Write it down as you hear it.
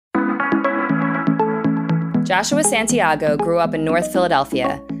Joshua Santiago grew up in North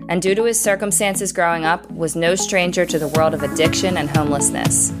Philadelphia, and due to his circumstances growing up, was no stranger to the world of addiction and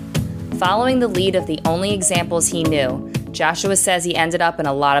homelessness. Following the lead of the only examples he knew, Joshua says he ended up in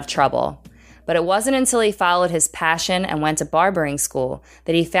a lot of trouble. But it wasn't until he followed his passion and went to barbering school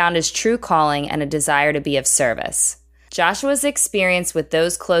that he found his true calling and a desire to be of service. Joshua's experience with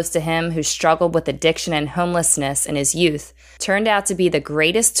those close to him who struggled with addiction and homelessness in his youth turned out to be the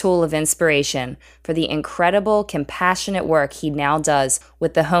greatest tool of inspiration for the incredible, compassionate work he now does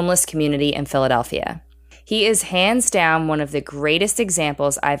with the homeless community in Philadelphia. He is hands down one of the greatest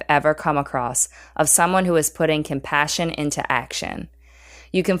examples I've ever come across of someone who is putting compassion into action.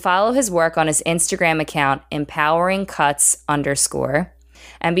 You can follow his work on his Instagram account, empoweringcuts_,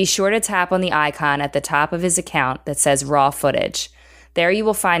 and be sure to tap on the icon at the top of his account that says raw footage. There you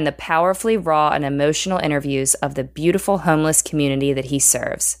will find the powerfully raw and emotional interviews of the beautiful homeless community that he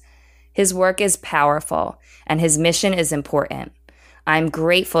serves. His work is powerful, and his mission is important. I'm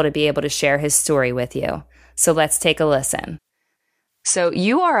grateful to be able to share his story with you. So let's take a listen. So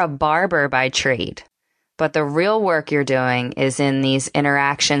you are a barber by trade, but the real work you're doing is in these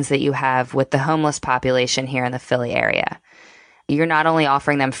interactions that you have with the homeless population here in the Philly area. You're not only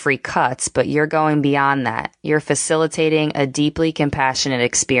offering them free cuts, but you're going beyond that. You're facilitating a deeply compassionate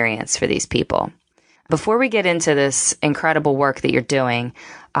experience for these people. Before we get into this incredible work that you're doing,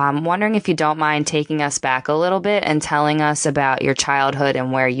 I'm wondering if you don't mind taking us back a little bit and telling us about your childhood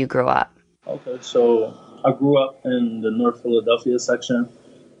and where you grew up. Okay, so I grew up in the North Philadelphia section,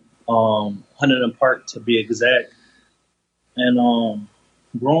 Huntington Park to be exact. And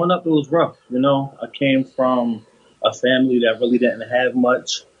growing up, it was rough. I came from a family that really didn't have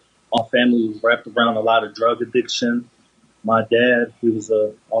much. Our family was wrapped around a lot of drug addiction. My dad, he was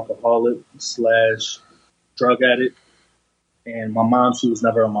a alcoholic / drug addict. And my mom, she was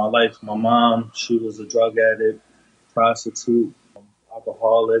never in my life. My mom, she was a drug addict, prostitute,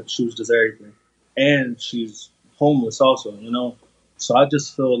 alcoholic. She was just everything. And she's homeless also, So I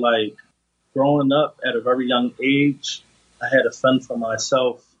just feel like growing up at a very young age, I had to fend for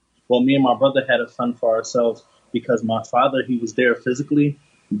myself. Well, me and my brother had to fend for ourselves because my father, he was there physically,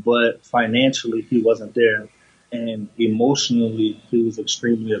 but financially he wasn't there. And emotionally, he was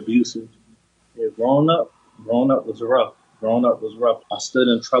extremely abusive. Yeah, growing up was rough. I stood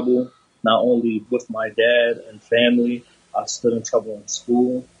in trouble, not only with my dad and family, I stood in trouble in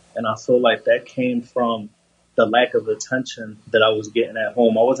school. And I feel like that came from the lack of attention that I was getting at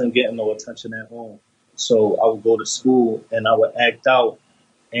home. I wasn't getting no attention at home. So I would go to school and I would act out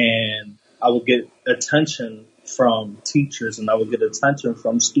and I would get attention from teachers and I would get attention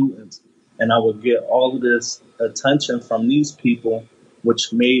from students. And I would get all of this attention from these people,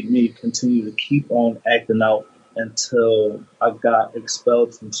 which made me continue to keep on acting out until I got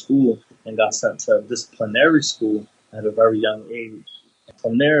expelled from school and got sent to disciplinary school at a very young age.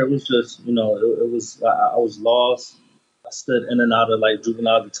 From there, it was just, I was lost. I stood in and out of like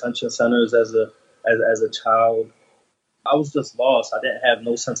juvenile detention centers as a child. I was just lost. I didn't have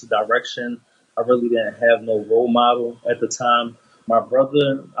no sense of direction. I really didn't have no role model at the time. My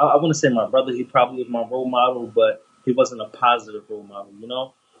brother, I wouldn't say my brother, he probably was my role model, but he wasn't a positive role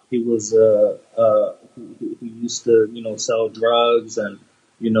model, He was, he used to, sell drugs and,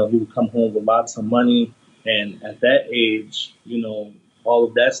 he would come home with lots of money. And at that age, all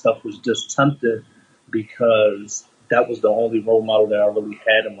of that stuff was just tempted because that was the only role model that I really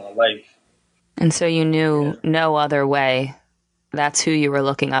had in my life. And so you knew no other way. That's who you were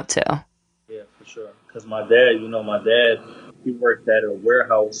looking up to. Yeah, for sure. Because my dad, he worked at a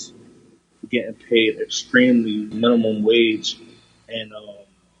warehouse getting paid extremely minimum wage. And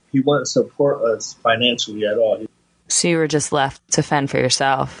he wouldn't support us financially at all. So you were just left to fend for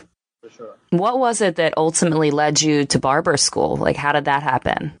yourself. For sure. What was it that ultimately led you to barber school? Like, how did that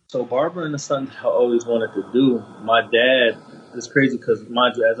happen? So barbering is something I always wanted to do. My dad, it's crazy because,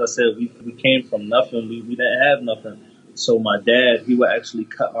 mind you, as I said, we came from nothing. We didn't have nothing. So my dad, he would actually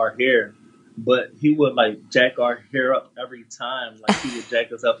cut our hair. But he would, jack our hair up every time. He would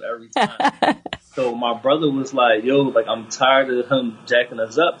jack us up every time. So my brother was like, yo, I'm tired of him jacking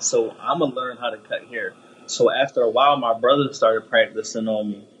us up, so I'm going to learn how to cut hair. So after a while, my brother started practicing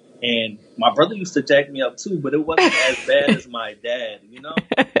on me. And my brother used to jack me up too, but it wasn't as bad as my dad,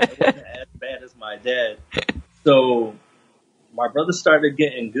 It wasn't as bad as my dad. So my brother started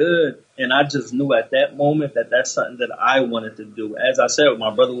getting good, and I just knew at that moment that that's something that I wanted to do. As I said,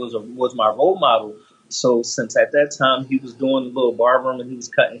 my brother was my role model. So since at that time he was doing a little barbering and he was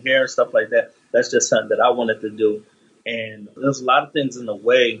cutting hair and stuff like that, that's just something that I wanted to do. And there's a lot of things in the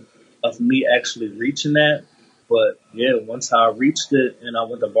way of me actually reaching that. But yeah, once I reached it and I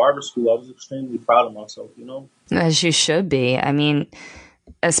went to barber school, I was extremely proud of myself, you know? As you should be. I mean,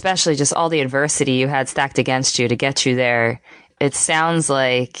 especially just all the adversity you had stacked against you to get you there. It sounds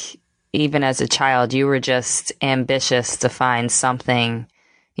like even as a child, you were just ambitious to find something,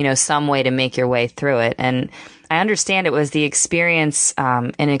 some way to make your way through it. And I understand it was the experience,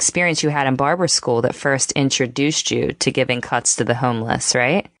 an experience you had in barber school that first introduced you to giving cuts to the homeless,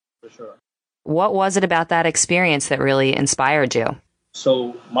 right? For sure. What was it about that experience that really inspired you?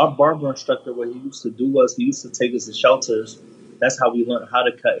 So my barber instructor, what he used to do was he used to take us to shelters. That's how we learned how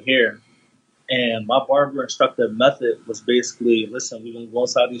to cut hair. And my barber instructor method was basically, listen, we're going to go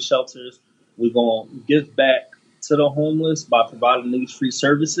inside these shelters. We're going to give back to the homeless by providing these free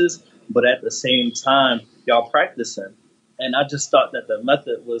services. But at the same time, y'all practicing. And I just thought that the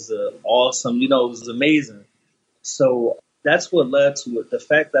method was awesome. It was amazing. So that's what led to it. The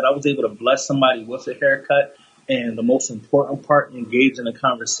fact that I was able to bless somebody with a haircut, and the most important part, engage in a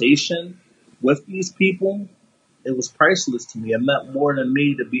conversation with these people, it was priceless to me. It meant more to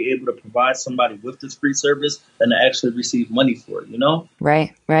me to be able to provide somebody with this free service than to actually receive money for it,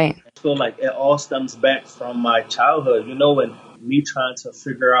 Right. I feel like it all stems back from my childhood, and me trying to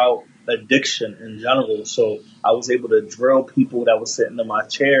figure out addiction in general. So I was able to drill people that was sitting in my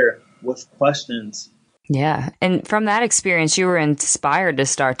chair with questions. Yeah. And from that experience, you were inspired to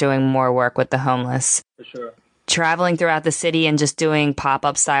start doing more work with the homeless. For sure. Traveling throughout the city and just doing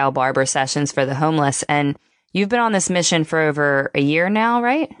pop-up style barber sessions for the homeless. And you've been on this mission for over a year now,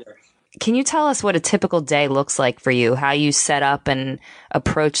 right? Yes. Can you tell us what a typical day looks like for you, how you set up and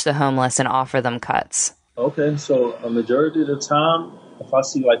approach the homeless and offer them cuts? Okay, so a majority of the time, if I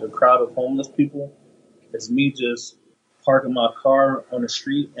see like a crowd of homeless people, it's me just parking my car on the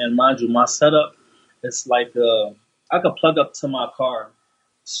street. And mind you, my setup, it's like I could plug up to my car.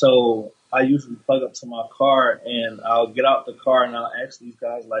 So I usually plug up to my car and I'll get out the car and I'll ask these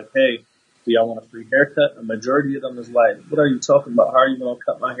guys like, hey, do y'all want a free haircut? A majority of them is like, what are you talking about? How are you going to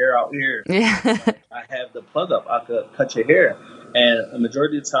cut my hair out here? Yeah. I have the plug up. I could cut your hair. And a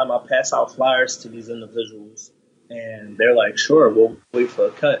majority of the time, I'll pass out flyers to these individuals. And they're like, sure, we'll wait for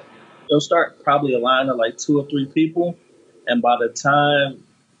a cut. They'll start probably a line of like 2 or 3 people. And by the time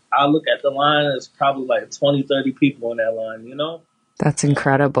I look at the line, it's probably like 20, 30 people in that line, That's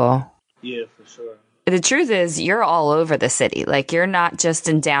incredible. Yeah, for sure. The truth is, you're all over the city. Like, you're not just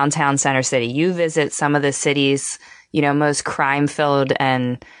in downtown Center City. You visit some of the city's, most crime-filled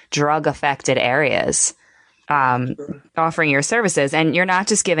and drug-affected areas, offering your services. And you're not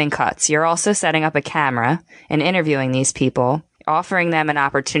just giving cuts. You're also setting up a camera and interviewing these people, offering them an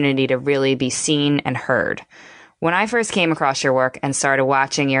opportunity to really be seen and heard. When I first came across your work and started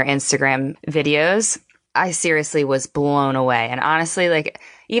watching your Instagram videos, I seriously was blown away. And honestly,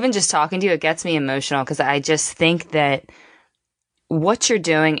 even just talking to you, it gets me emotional because I just think that what you're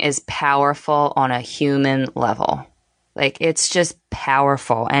doing is powerful on a human level. It's just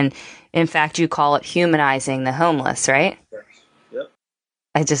powerful. And in fact, you call it humanizing the homeless, right? Yep.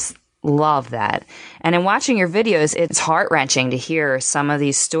 I just love that. And in watching your videos, it's heart-wrenching to hear some of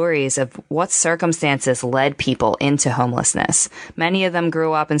these stories of what circumstances led people into homelessness. Many of them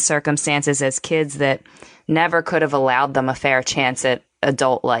grew up in circumstances as kids that never could have allowed them a fair chance at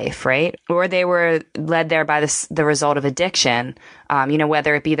adult life, right? Or they were led there by the result of addiction,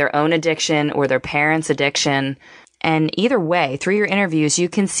 whether it be their own addiction or their parents' addiction. And either way, through your interviews, you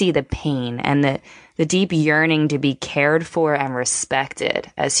can see the pain and the deep yearning to be cared for and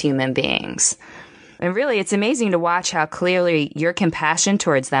respected as human beings. And really, it's amazing to watch how clearly your compassion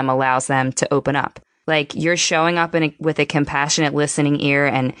towards them allows them to open up. You're showing up with a compassionate listening ear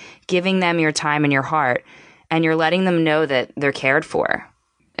and giving them your time and your heart, and you're letting them know that they're cared for.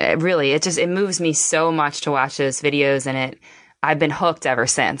 It moves me so much to watch those videos, and I've been hooked ever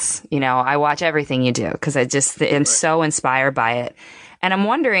since. I watch everything you do because I just am so inspired by it. And I'm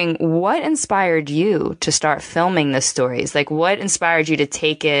wondering, what inspired you to start filming the stories? What inspired you to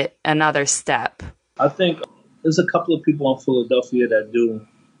take it another step? I think there's a couple of people in Philadelphia that do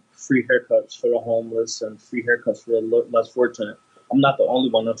free haircuts for the homeless and free haircuts for the less fortunate. I'm not the only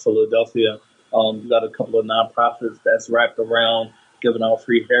one in Philadelphia. You got a couple of nonprofits that's wrapped around giving out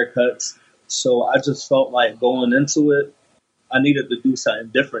free haircuts. So I just felt like going into it, I needed to do something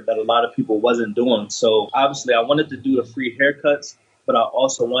different that a lot of people wasn't doing. So obviously I wanted to do the free haircuts, but I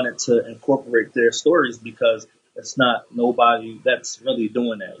also wanted to incorporate their stories because it's not nobody that's really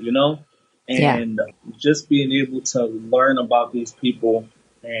doing that, And just being able to learn about these people.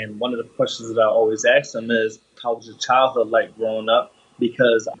 And one of the questions that I always ask them is, how was your childhood like growing up?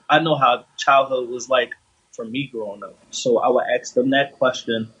 Because I know how childhood was like for me growing up. So I would ask them that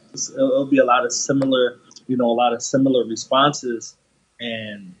question. It'll be a lot of similar, a lot of similar responses,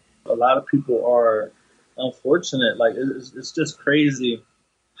 and a lot of people are unfortunate. Like it's just crazy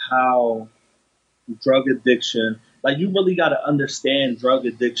how drug addiction, like you really got to understand drug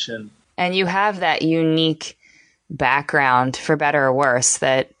addiction. And you have that unique background, for better or worse,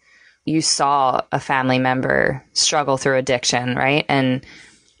 that you saw a family member struggle through addiction, right? And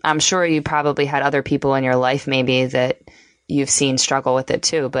I'm sure you probably had other people in your life maybe that you've seen struggle with it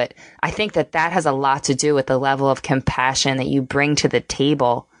too. But I think that that has a lot to do with the level of compassion that you bring to the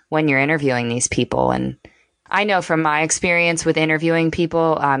table when you're interviewing these people. And I know from my experience with interviewing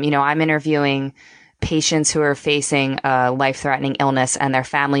people, I'm interviewing patients who are facing a life-threatening illness and their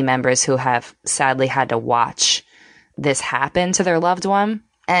family members who have sadly had to watch this happen to their loved one.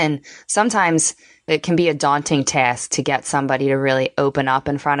 And sometimes it can be a daunting task to get somebody to really open up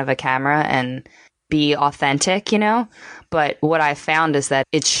in front of a camera and be authentic, But what I found is that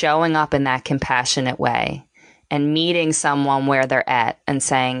it's showing up in that compassionate way and meeting someone where they're at and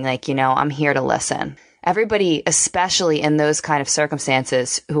saying, like, I'm here to listen. Everybody, especially in those kind of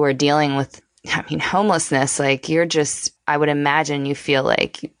circumstances who are dealing with, homelessness, like I would imagine you feel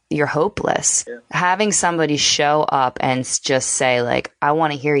like you're hopeless. Yeah. Having somebody show up and just say, like, I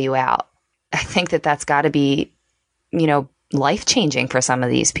want to hear you out. I think that that's got to be, life-changing for some of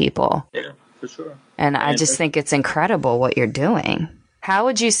these people. Yeah, for sure. And I just think it's incredible what you're doing. How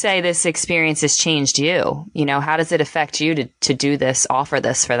would you say this experience has changed you? How does it affect you to do this, offer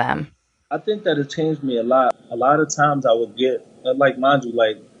this for them? I think that it changed me a lot. A lot of times I would get, mind you,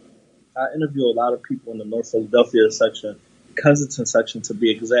 I interview a lot of people in the North Philadelphia section, Kensington section to be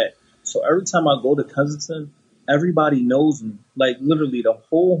exact. So every time I go to Kensington, everybody knows me. Like literally the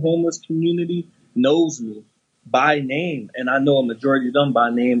whole homeless community knows me by name. And I know a majority of them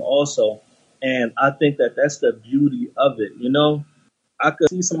by name also. And I think that that's the beauty of it. I could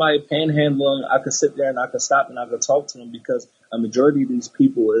see somebody panhandling, I could sit there and I could stop and I could talk to them because a majority of these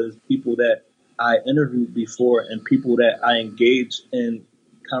people is people that I interviewed before and people that I engage in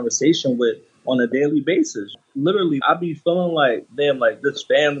conversation with on a daily basis. Literally, I be feeling like, damn, like this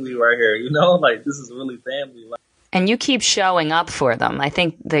family right here, like this is really family. And you keep showing up for them. I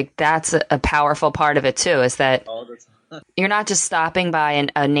think that's a powerful part of it too, is that all the time. You're not just stopping by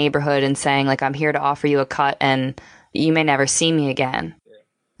a neighborhood and saying, like, I'm here to offer you a cut and you may never see me again. Yeah.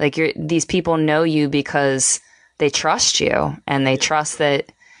 Like these people know you because they trust you and they trust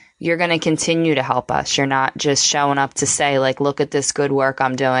that you're going to continue to help us. You're not just showing up to say, like, look at this good work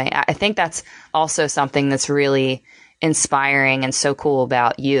I'm doing. I think that's also something that's really inspiring and so cool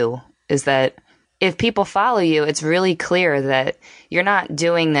about you, is that if people follow you, it's really clear that you're not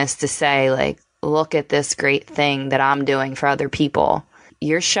doing this to say, like, look at this great thing that I'm doing for other people.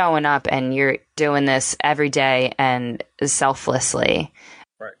 You're showing up and you're doing this every day and selflessly.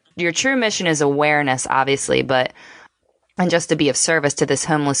 Right. Your true mission is awareness, obviously, and just to be of service to this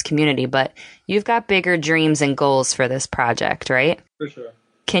homeless community, but you've got bigger dreams and goals for this project, right? For sure.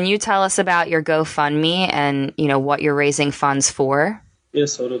 Can you tell us about your GoFundMe and, what you're raising funds for? Yeah,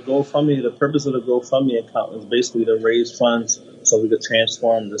 so the purpose of the GoFundMe account is basically to raise funds so we could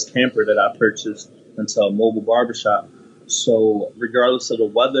transform this camper that I purchased into a mobile barbershop. So regardless of the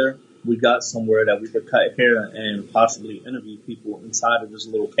weather, we got somewhere that we could cut hair and possibly interview people inside of this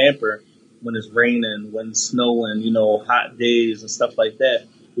little camper when it's raining, when it's snowing, hot days and stuff like that.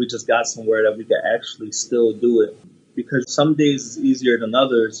 We just got somewhere that we could actually still do it. Because some days it's easier than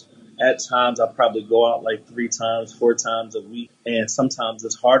others. At times I probably go out like 3 times, 4 times a week. And sometimes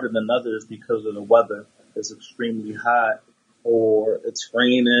it's harder than others because of the weather. It's extremely hot or it's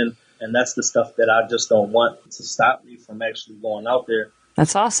raining. And that's the stuff that I just don't want to stop me from actually going out there.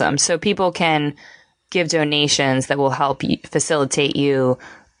 That's awesome. So people can give donations that will help facilitate you,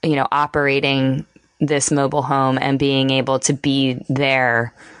 operating this mobile home and being able to be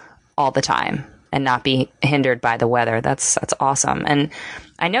there all the time and not be hindered by the weather. That's awesome. And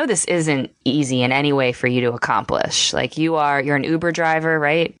I know this isn't easy in any way for you to accomplish. Like you're an Uber driver,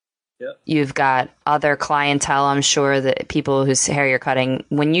 right? Yep. You've got other clientele, I'm sure, that people whose hair you're cutting.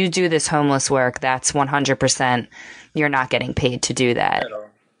 When you do this homeless work, that's 100%, you're not getting paid to do that. At all.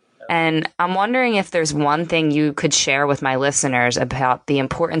 And I'm wondering if there's one thing you could share with my listeners about the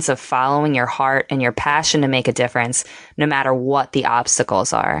importance of following your heart and your passion to make a difference, no matter what the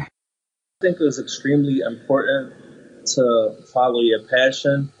obstacles are. I think it's extremely important to follow your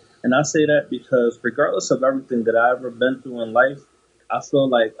passion. And I say that because regardless of everything that I've ever been through in life, I feel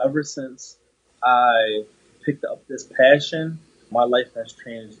like ever since I picked up this passion, my life has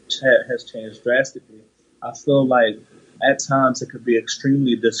changed drastically. I feel like at times it could be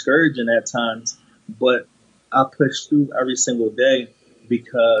extremely discouraging at times, but I push through every single day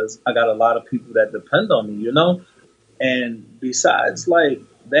because I got a lot of people that depend on me, you know? And besides like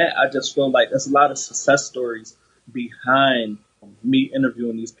that, I just feel like there's a lot of success stories behind me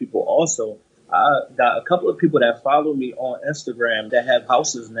interviewing these people also. I got a couple of people that follow me on Instagram that have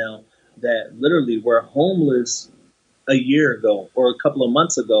houses now that literally were homeless a year ago or a couple of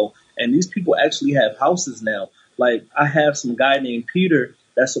months ago. And these people actually have houses now. Like I have some guy named Peter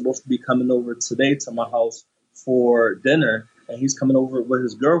that's supposed to be coming over today to my house for dinner. And he's coming over with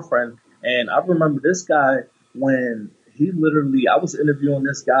his girlfriend. And I remember this guy when I was interviewing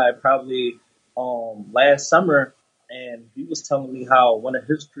this guy probably last summer, and he was telling me how one of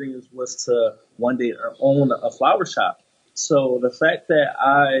his dreams was to one day own a flower shop. So the fact that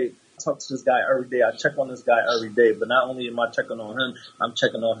I talk to this guy every day, I check on this guy every day, but not only am I checking on him, I'm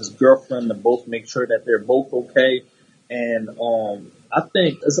checking on his girlfriend to both make sure that they're both okay. And I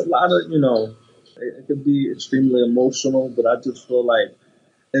think there's a lot of, it could be extremely emotional, but I just feel like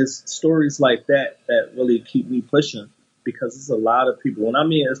it's stories like that that really keep me pushing because it's a lot of people. And I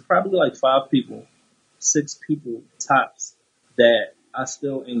mean, it's probably like 5 people, 6 people tops that I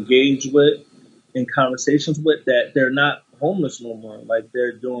still engage with in conversations with that they're not homeless no more. Like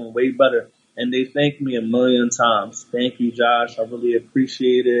they're doing way better. And they thank me a million times. Thank you, Josh. I really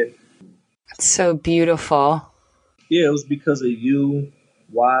appreciate it. It's so beautiful. Yeah, it was because of you.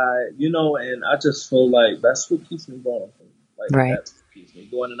 Why, and I just feel like that's what keeps me going. Like right. That's what keeps me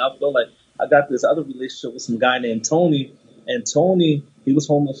going. And I feel like I got this other relationship with some guy named Tony. And Tony, he was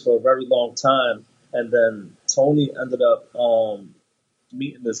homeless for a very long time. And then Tony ended up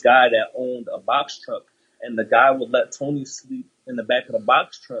meeting this guy that owned a box truck. And the guy would let Tony sleep in the back of the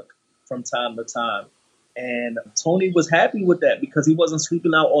box truck from time to time. And Tony was happy with that because he wasn't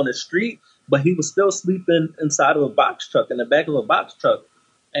sleeping out on the street, but he was still sleeping inside of a box truck, in the back of a box truck.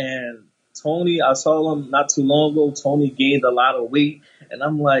 And Tony, I saw him not too long ago. Tony gained a lot of weight. And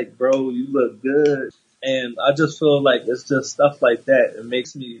I'm like, bro, you look good. And I just feel like it's just stuff like that. It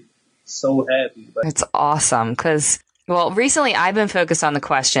makes me so happy. It's awesome because, well, recently I've been focused on the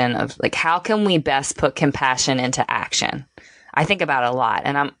question of like, how can we best put compassion into action? I think about it a lot,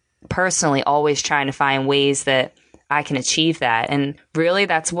 and I'm personally always trying to find ways that I can achieve that. And really,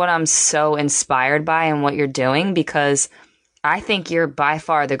 that's what I'm so inspired by and what you're doing, because I think you're by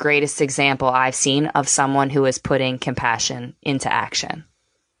far the greatest example I've seen of someone who is putting compassion into action.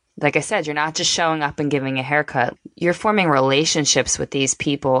 Like I said, you're not just showing up and giving a haircut. You're forming relationships with these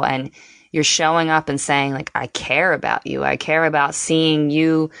people, and you're showing up and saying, like, I care about you. I care about seeing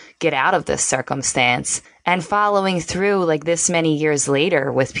you get out of this circumstance, and following through like this many years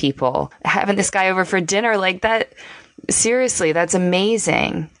later with people, having this guy over for dinner like that. Seriously, that's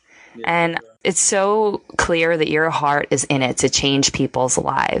amazing. Yeah, and it's so clear that your heart is in it to change people's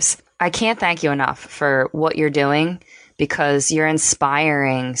lives. I can't thank you enough for what you're doing, because you're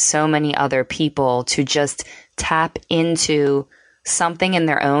inspiring so many other people to just tap into something in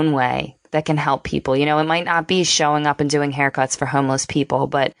their own way that can help people. It might not be showing up and doing haircuts for homeless people,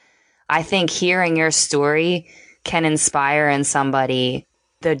 but I think hearing your story can inspire in somebody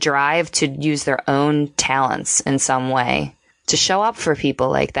the drive to use their own talents in some way to show up for people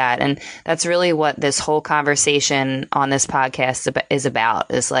like that. And that's really what this whole conversation on this podcast is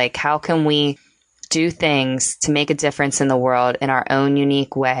about, is like, how can we do things to make a difference in the world in our own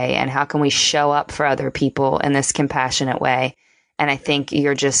unique way? And how can we show up for other people in this compassionate way? And I think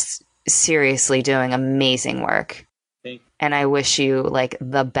you're just seriously doing amazing work. And I wish you like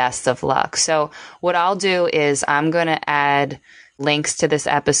the best of luck. So what I'll do is I'm going to add links to this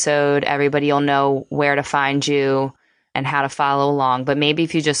episode. Everybody will know where to find you and how to follow along. But maybe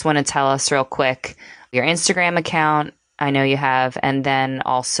if you just want to tell us real quick, your Instagram account, I know you have, and then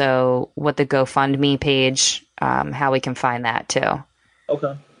also what the GoFundMe page, how we can find that too.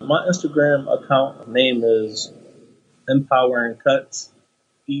 Okay. My Instagram account name is Empowering Cuts,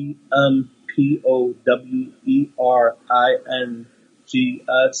 EMPOWERINGS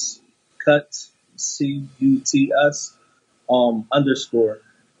Cuts, CUTS _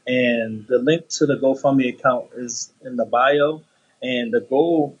 And the link to the GoFundMe account is in the bio. And the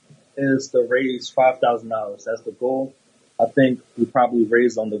goal is to raise $5,000. That's the goal. I think we probably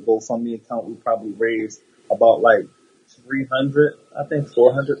raised on the GoFundMe account, we probably raised about like 300, I think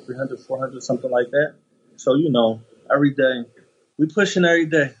 400, 300, 400, something like that. So, every day, we pushing every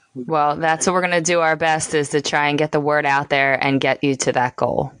day. Well, that's what we're going to do our best, is to try and get the word out there and get you to that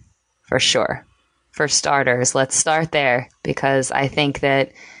goal, for sure. For starters, let's start there, because I think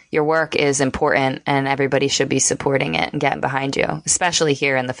that your work is important and everybody should be supporting it and getting behind you, especially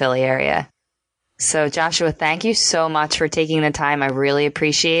here in the Philly area. So, Joshua, thank you so much for taking the time. I really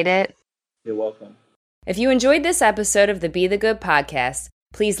appreciate it. You're welcome. If you enjoyed this episode of the Be the Good podcast,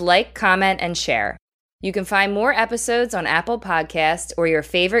 please like, comment, and share. You can find more episodes on Apple Podcasts or your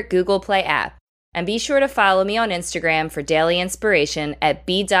favorite Google Play app. And be sure to follow me on Instagram for daily inspiration at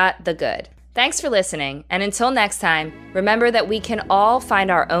b.thegood. Thanks for listening, and until next time, remember that we can all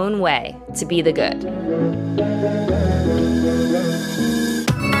find our own way to be the good.